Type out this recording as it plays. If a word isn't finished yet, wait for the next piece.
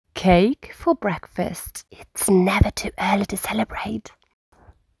Cake for breakfast. It's never too early to celebrate.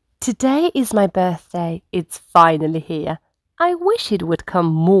 Today is my birthday. It's finally here. I wish it would come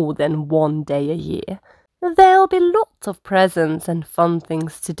more than one day a year. There'll be lots of presents and fun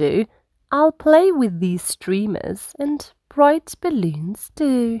things to do. I'll play with these streamers and bright balloons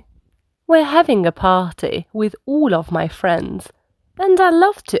too. We're having a party with all of my friends, and I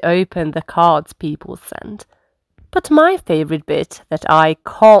love to open the cards people send. But my favourite bit that I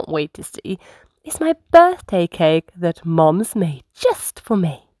can't wait to see is my birthday cake that Mom's made just for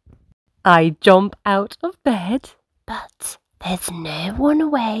me. I jump out of bed, but there's no one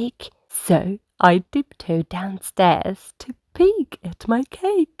awake, so I tiptoe downstairs to peek at my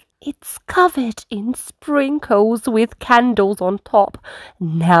cake. It's covered in sprinkles with candles on top.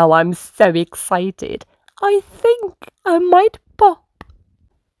 Now I'm so excited. I think I might pop.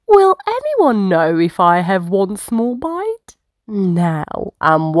 Will anyone know if I have one small bite? Now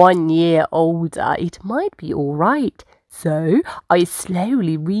I'm 1 year older, it might be all right. So I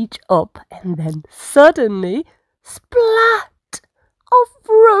slowly reach up and then suddenly, splat! I've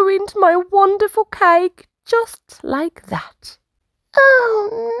ruined my wonderful cake just like that. Oh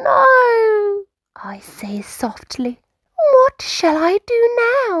no, I say softly. What shall I do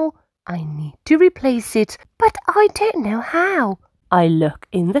now? I need to replace it, but I don't know how. I look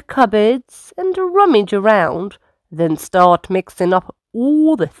in the cupboards and rummage around, then start mixing up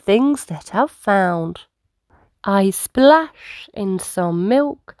all the things that I've found. I splash in some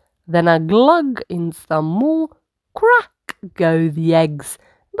milk, then I glug in some more. Crack go the eggs,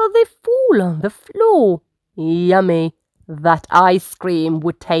 but they fall on the floor. Yummy! That ice cream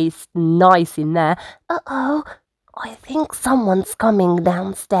would taste nice in there. Uh-oh, I think someone's coming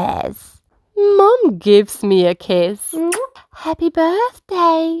downstairs. Mum gives me a kiss. Happy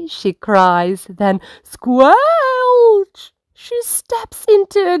birthday, she cries, then squelch! She steps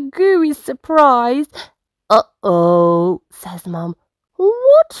into a gooey surprise. Uh-oh, says Mum.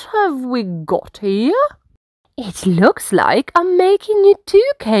 What have we got here? It looks like I'm making you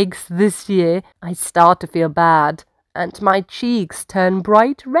 2 cakes this year. I start to feel bad, and my cheeks turn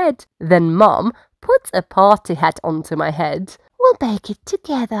bright red. Then Mum puts a party hat onto my head. We'll bake it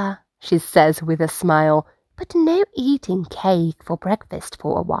together, she says with a smile, but no eating cake for breakfast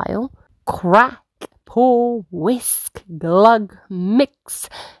for a while. Crack, pour, whisk, glug, mix.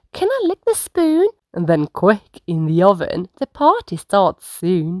 Can I lick the spoon? And then quick in the oven, the party starts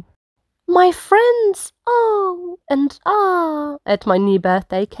soon. My friends oh and ah at my new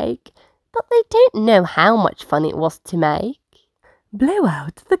birthday cake, but they don't know how much fun it was to make. Blow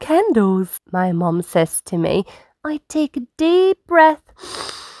out the candles, my mum says to me. I take a deep breath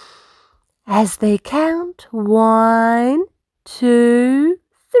as they count 1, 2,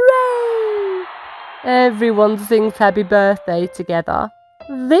 3. Everyone sings happy birthday together.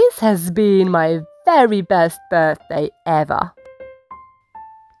 This has been my very best birthday ever.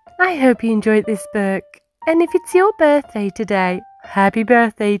 I hope you enjoyed this book, and if it's your birthday today, happy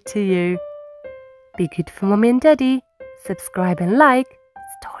birthday to you. Be good for Mommy and Daddy. Subscribe and like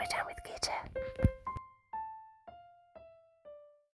Storytime.